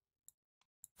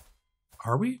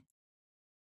 Are we?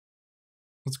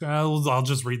 Let's go. I'll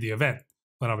just read the event.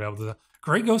 Then I'll be able to.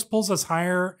 Grey Ghost pulls us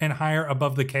higher and higher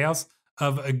above the chaos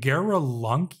of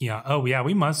Garalunkia. Oh, yeah,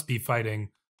 we must be fighting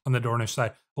on the Dornish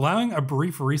side. Allowing a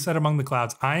brief reset among the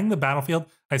clouds. Eyeing the battlefield,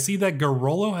 I see that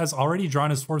Garolo has already drawn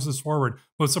his forces forward.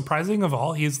 Most surprising of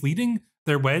all, he is leading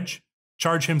their wedge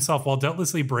charge himself. While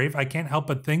doubtlessly brave, I can't help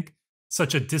but think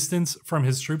such a distance from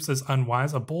his troops is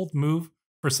unwise. A bold move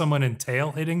for someone in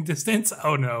tail hitting distance.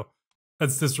 Oh no,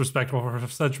 that's disrespectful for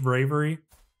such bravery.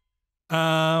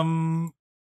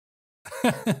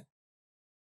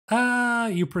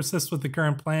 You persist with the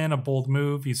current plan, a bold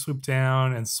move. You swoop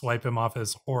down and swipe him off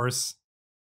his horse.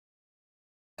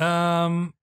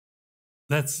 That'd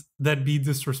be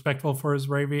disrespectful for his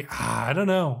bravery. I don't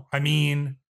know. I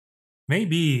mean,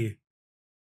 maybe.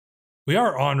 We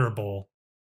are honorable.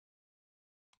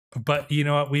 But you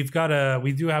know what? We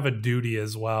do have a duty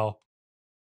as well.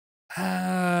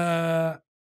 I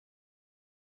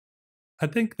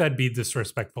think that'd be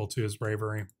disrespectful to his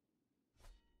bravery.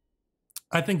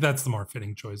 I think that's the more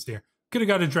fitting choice here. Could have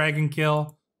got a dragon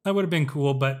kill. That would have been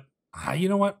cool, but you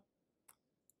know what?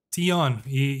 Tion,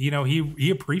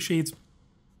 he appreciates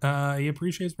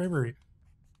bravery.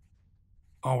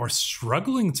 Oh, we're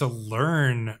struggling to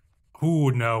learn.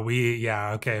 Ooh, no,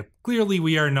 okay. Clearly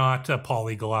we are not a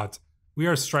polyglot. We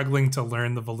are struggling to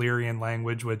learn the Valyrian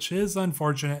language, which is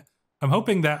unfortunate. I'm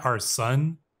hoping that our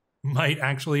son might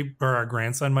actually, or our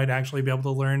grandson might actually be able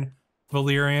to learn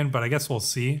Valyrian, but I guess we'll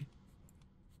see.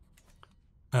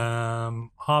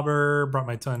 Hobber brought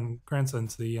my grandson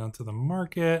onto the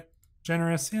market.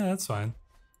 Generous, yeah, that's fine.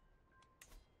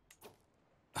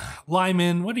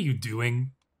 Lyman, what are you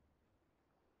doing?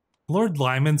 Lord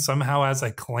Lyman somehow has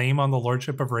a claim on the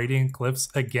lordship of Radiant Cliffs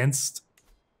against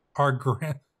our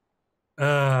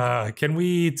can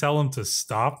we tell him to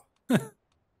stop?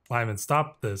 Lyman,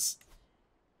 stop this.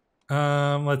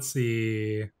 Let's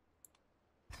see.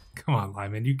 Come on,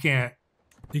 Lyman, you can't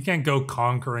go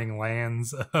conquering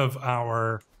lands of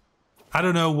our... I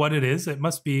don't know what it is. It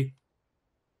must be...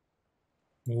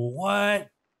 What?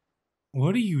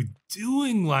 What are you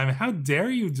doing, Lyman? How dare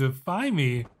you defy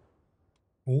me?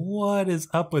 What is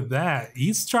up with that?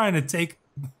 He's trying to take...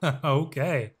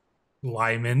 Okay.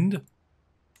 Lyman.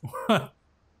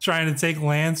 Trying to take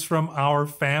lands from our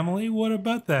family? What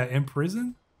about that? In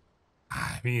prison?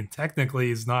 I mean, technically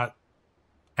he's not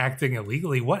acting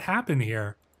illegally. What happened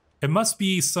here? It must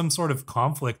be some sort of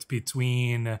conflict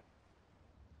between...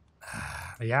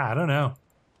 yeah, I don't know.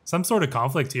 Some sort of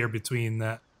conflict here between...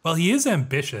 well, he is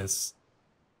ambitious.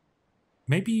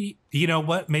 Maybe, you know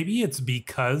what? Maybe it's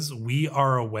because we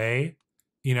are away.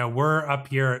 You know, we're up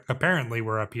here. Apparently,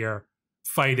 we're up here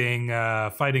fighting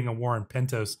a war in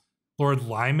Pentos. Lord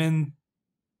Lyman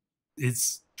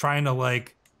is trying to,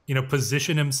 like, you know,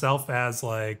 position himself as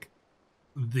like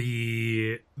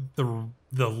the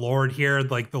lord here,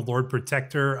 like the lord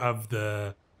protector of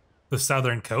the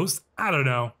southern coast. I don't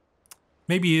know.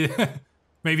 Maybe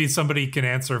maybe somebody can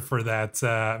answer for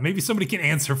that. Maybe somebody can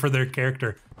answer for their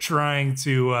character trying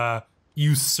to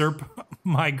usurp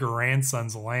my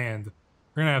grandson's land.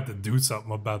 We're gonna have to do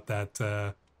something about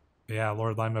that. Yeah,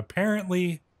 Lord Lyman.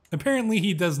 Apparently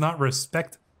he does not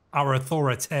respect our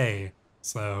authority.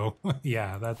 So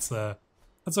yeah, that's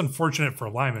unfortunate for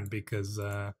Lyman because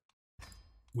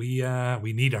we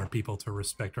need our people to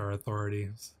respect our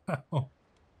authorities. Oh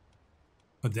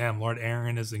damn, Lord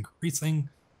Aaron is increasing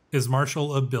his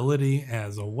martial ability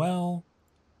as well.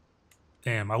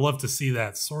 Damn, I love to see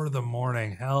that. Sword of the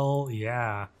Morning. Hell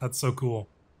yeah, that's so cool.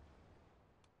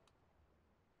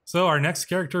 So our next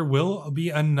character will be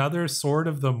another Sword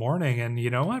of the Morning, and you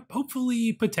know what?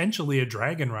 Hopefully, potentially a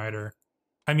dragon rider.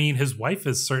 I mean, his wife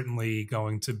is certainly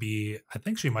going to be, I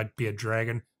think she might be a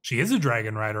dragon. She is a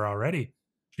dragon rider already.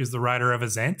 She's the rider of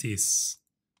Azantis.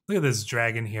 Look at this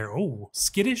dragon here. Oh,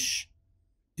 skittish,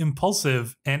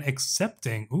 impulsive, and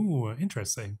accepting. Ooh,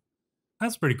 interesting.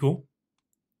 That's pretty cool.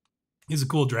 He's a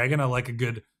cool dragon. I like a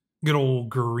good old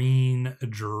green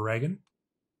dragon.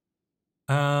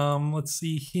 Let's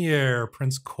see here.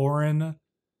 Prince Corin.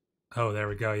 Oh, there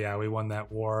we go. Yeah, we won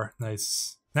that war.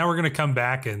 Nice. Now we're gonna come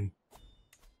back and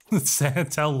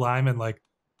tell Lyman, like,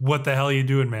 what the hell are you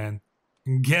doing, man?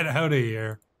 Get out of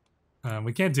here.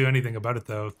 We can't do anything about it,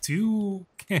 though.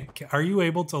 Are you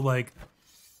able to, like,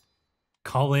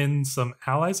 call in some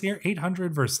allies here?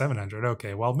 800 versus 700.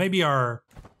 Okay, well, maybe our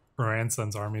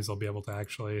grandson's armies will be able to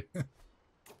actually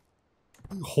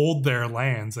hold their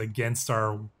lands against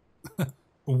our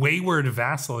wayward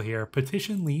vassal here.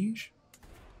 Petition liege?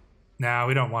 Nah,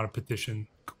 we don't want to petition.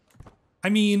 I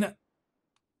mean...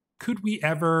 Could we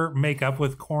ever make up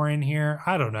with Corin here?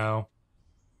 I don't know.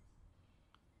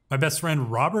 My best friend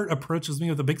Robert approaches me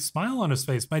with a big smile on his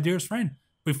face. My dearest friend,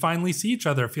 we finally see each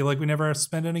other. I feel like we never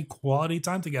spent any quality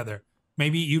time together.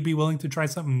 Maybe you'd be willing to try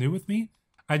something new with me?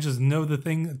 I just know the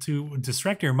thing to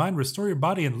distract your mind, restore your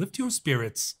body, and lift your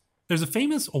spirits. There's a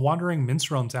famous wandering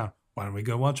minstrel in town. Why don't we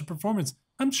go watch a performance?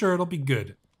 I'm sure it'll be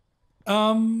good.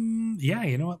 Yeah,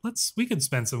 you know what? We could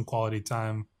spend some quality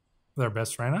time with our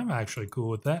best friend. I'm actually cool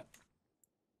with that.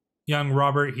 Young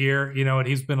Robert here, you know what?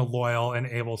 He's been a loyal and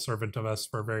able servant of us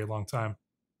for a very long time.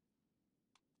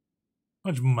 How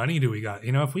much money do we got?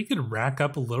 You know, if we could rack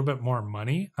up a little bit more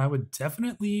money, I would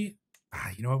definitely...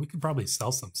 you know what? We could probably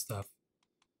sell some stuff.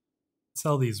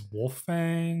 Sell these wolf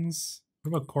fangs.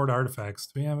 What about court artifacts?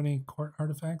 Do we have any court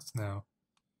artifacts? No.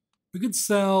 We could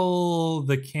sell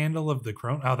the candle of the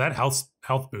crone. Oh, that health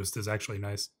boost is actually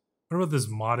nice. What about this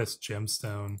modest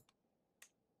gemstone?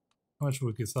 How much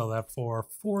we could sell that for?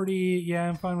 40. Yeah,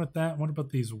 I'm fine with that. What about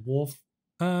these wolf?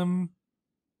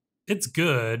 It's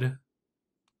good,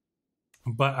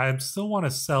 but I still want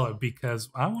to sell it because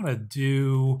I want to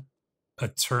do a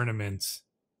tournament.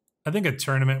 I think a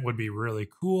tournament would be really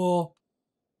cool.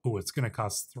 Oh, it's going to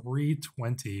cost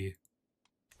 320.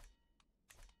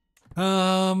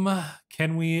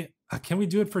 Can we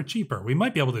do it for cheaper? We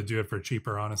might be able to do it for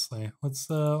cheaper, honestly. Let's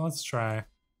try.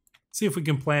 See if we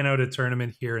can plan out a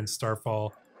tournament here in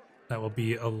Starfall that will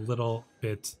be a little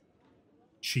bit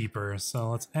cheaper. So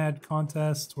let's add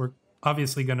contest. We're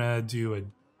obviously gonna do a,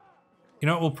 you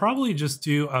know, we'll probably just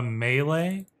do a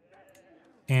melee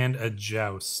and a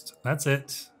joust. That's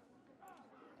it.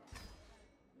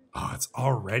 Oh, it's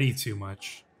already too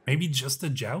much. Maybe just a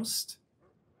joust?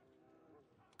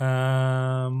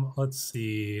 Let's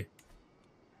see.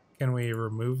 Can we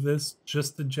remove this?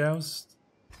 Just the joust?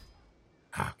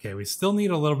 Okay, we still need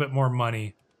a little bit more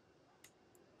money.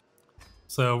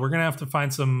 So we're gonna have to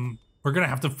find some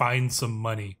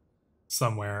money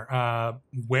somewhere.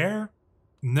 Where?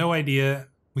 No idea.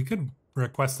 We could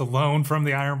request a loan from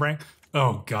the Iron Bank.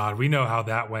 Oh god, we know how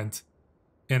that went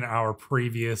in our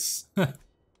previous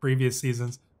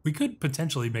seasons. We could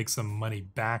potentially make some money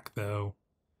back though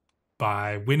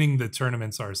by winning the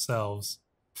tournaments ourselves.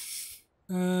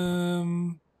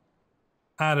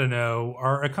 I don't know.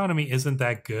 Our economy isn't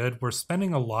that good. We're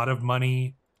spending a lot of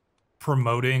money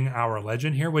promoting our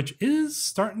legend here, which is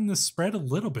starting to spread a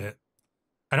little bit.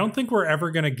 I don't think we're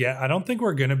going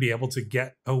to be able to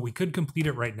get, oh, we could complete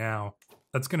it right now.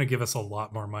 That's going to give us a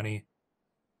lot more money.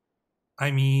 I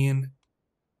mean,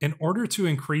 in order to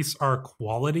increase our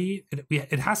quality,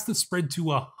 it has to spread to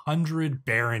 100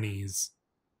 baronies.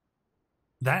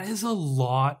 That is a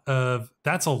lot.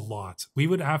 That's a lot. We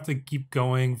would have to keep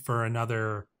going for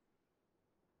another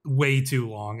way too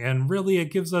long. And really,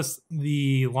 it gives us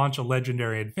the launch a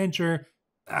legendary adventure.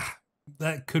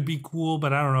 That could be cool,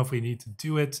 but I don't know if we need to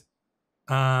do it.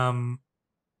 I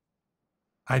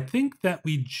think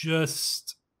we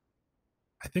just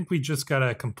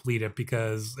gotta complete it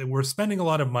because we're spending a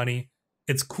lot of money.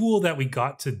 It's cool that we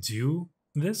got to do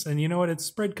this. And you know what? It's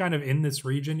spread kind of in this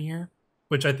region here,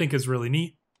 which I think is really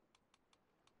neat.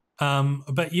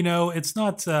 But you know, it's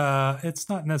not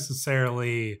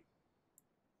necessarily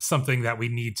something that we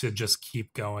need to just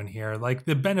keep going here. Like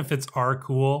the benefits are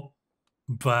cool,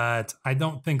 but I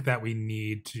don't think that we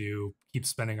need to keep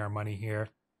spending our money here.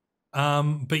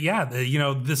 But yeah, you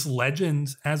know, this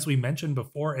legend, as we mentioned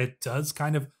before, it does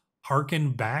kind of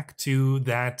harken back to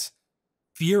that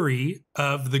theory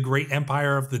of the great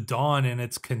empire of the Dawn and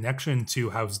its connection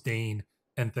to House Dayne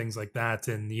and things like that.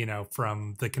 And, you know,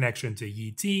 from the connection to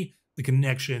Yi Ti, the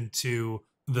connection to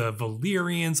the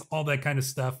Valyrians, all that kind of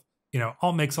stuff, you know,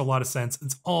 all makes a lot of sense.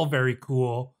 It's all very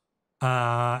cool.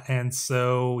 And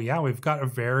so, yeah, we've got a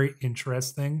very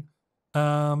interesting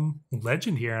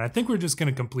legend here. And I think we're just going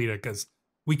to complete it because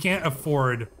we can't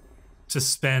afford to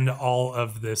spend all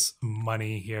of this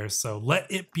money here. So let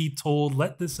it be told.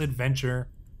 Let this adventure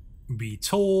be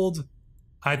told.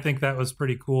 I think that was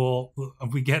pretty cool.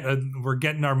 We're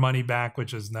getting our money back,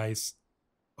 which is nice.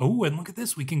 Oh, and look at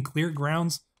this. We can clear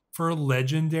grounds for a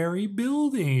legendary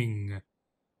building.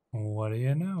 What do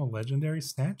you know? Legendary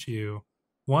statue.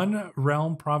 One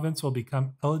realm province will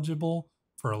become eligible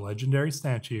for a legendary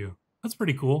statue. That's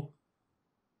pretty cool.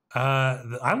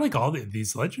 I like all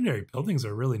these legendary buildings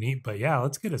are really neat, but yeah,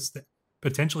 let's get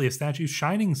potentially a statue.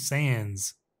 Shining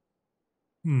Sands.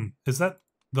 Is that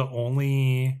the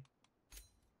only...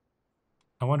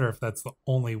 I wonder if that's the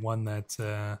only one that...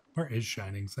 where is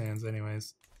Shining Sands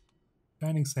anyways?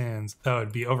 Shining Sands. Oh,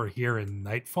 it'd be over here in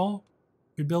Nightfall?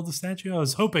 We'd build a statue? I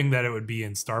was hoping that it would be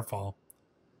in Starfall.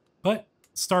 But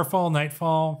Starfall,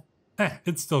 Nightfall,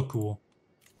 it's still cool.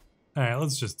 All right,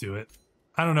 let's just do it.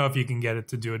 I don't know if you can get it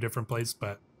to do a different place,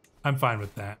 but I'm fine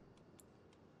with that.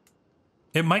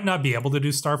 It might not be able to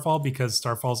do Starfall because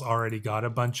Starfall's already got a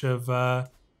bunch of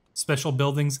special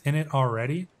buildings in it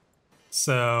already.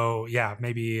 So yeah,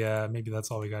 maybe that's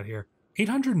all we got here.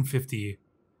 850.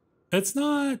 It's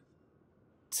not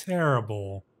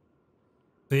terrible.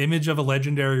 The image of a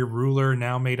legendary ruler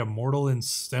now made immortal in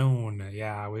stone.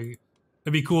 Yeah, it'd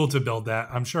be cool to build that.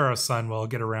 I'm sure our son will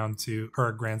get around to, or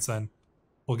our grandson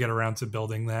will get around to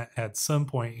building that at some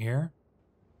point here.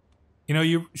 You know,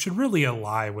 you should really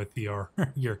ally with your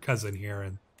your cousin here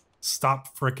and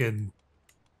stop frickin'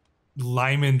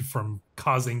 Lyman from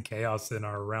causing chaos in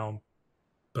our realm.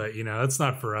 But you know, it's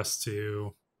not for us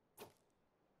to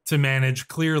manage.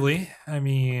 Clearly, I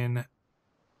mean,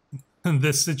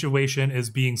 this situation is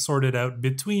being sorted out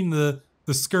between the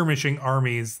skirmishing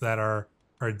armies that are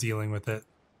dealing with it.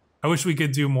 I wish we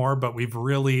could do more, but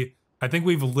I think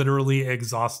we've literally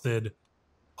exhausted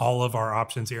all of our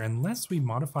options here, unless we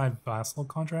modify vassal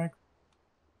contract.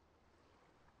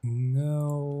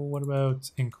 No, what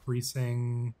about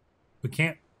increasing? We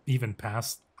can't even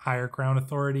pass higher crown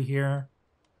authority here.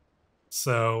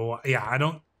 So yeah, I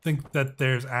don't think that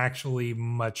there's actually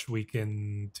much we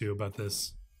can do about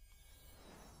this.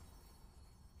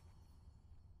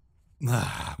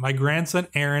 My grandson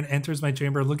Aaron enters my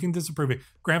chamber looking disapproving.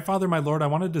 Grandfather, my lord, I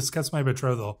want to discuss my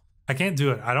betrothal. I can't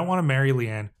do it. I don't want to marry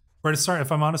Leanne. Where to start?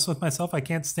 If I'm honest with myself, I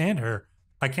can't stand her.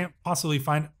 I can't possibly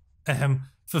find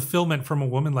fulfillment from a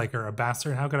woman like her. A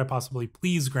bastard? How could I possibly?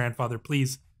 Please, grandfather,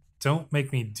 please don't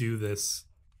make me do this.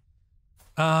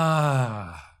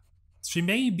 She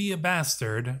may be a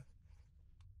bastard.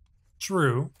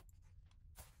 True.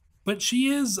 But she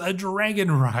is a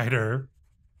dragon rider.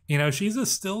 You know, she's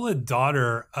still a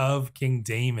daughter of King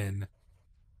Daemon.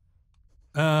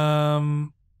 I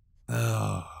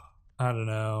don't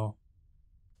know.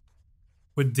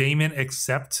 Would Daemon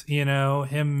accept, you know,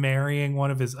 him marrying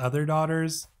one of his other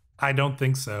daughters? I don't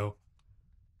think so.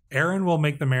 Aaron will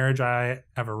make the marriage I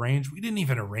have arranged. We didn't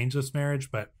even arrange this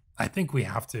marriage, but I think we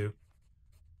have to.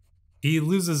 He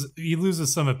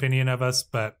loses some opinion of us,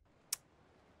 but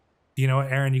you know,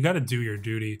 Aaron, you got to do your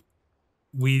duty.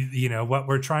 You know what,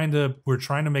 we're trying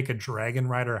to make a dragon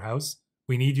rider house.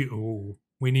 We need you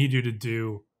to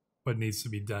do what needs to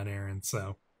be done, Aaron.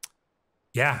 So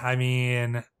yeah, I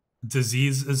mean,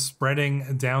 disease is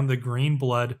spreading down the green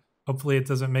blood. Hopefully it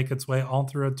doesn't make its way all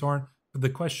through Torrent. But the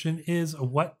question is,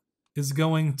 what is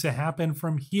going to happen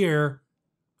from here?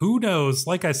 Who knows?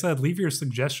 Like I said, leave your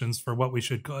suggestions for what we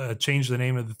should change the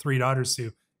name of the three daughters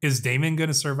to. Is Daemon going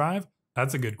to survive?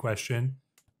 That's a good question.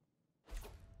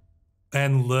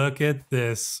 And look at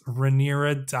this.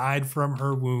 Rhaenyra died from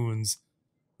her wounds.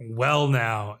 Well,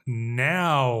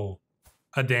 now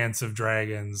a Dance of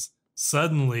Dragons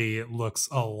suddenly looks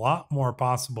a lot more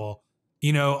possible.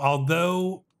 You know,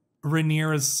 although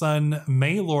Rhaenyra's son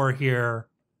Maelor here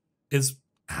he's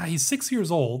 6 years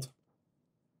old,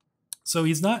 so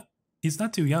he's not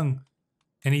too young,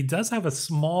 and he does have a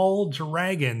small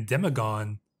dragon,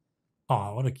 Demagon.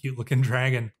 Oh, what a cute looking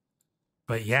dragon.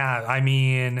 But yeah, I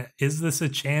mean, is this a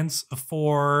chance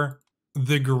for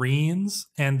the Greens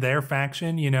and their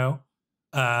faction, you know,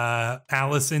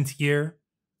 Alicent here,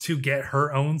 to get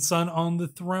her own son on the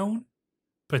throne?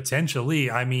 Potentially.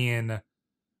 I mean,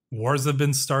 wars have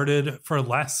been started for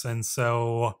less, and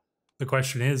so the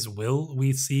question is, will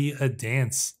we see a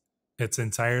dance? It's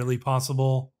entirely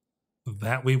possible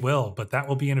that we will, but that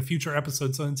will be in a future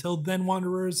episode. So until then,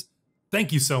 Wanderers,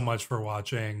 thank you so much for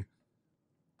watching.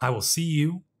 I will see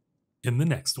you in the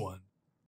next one.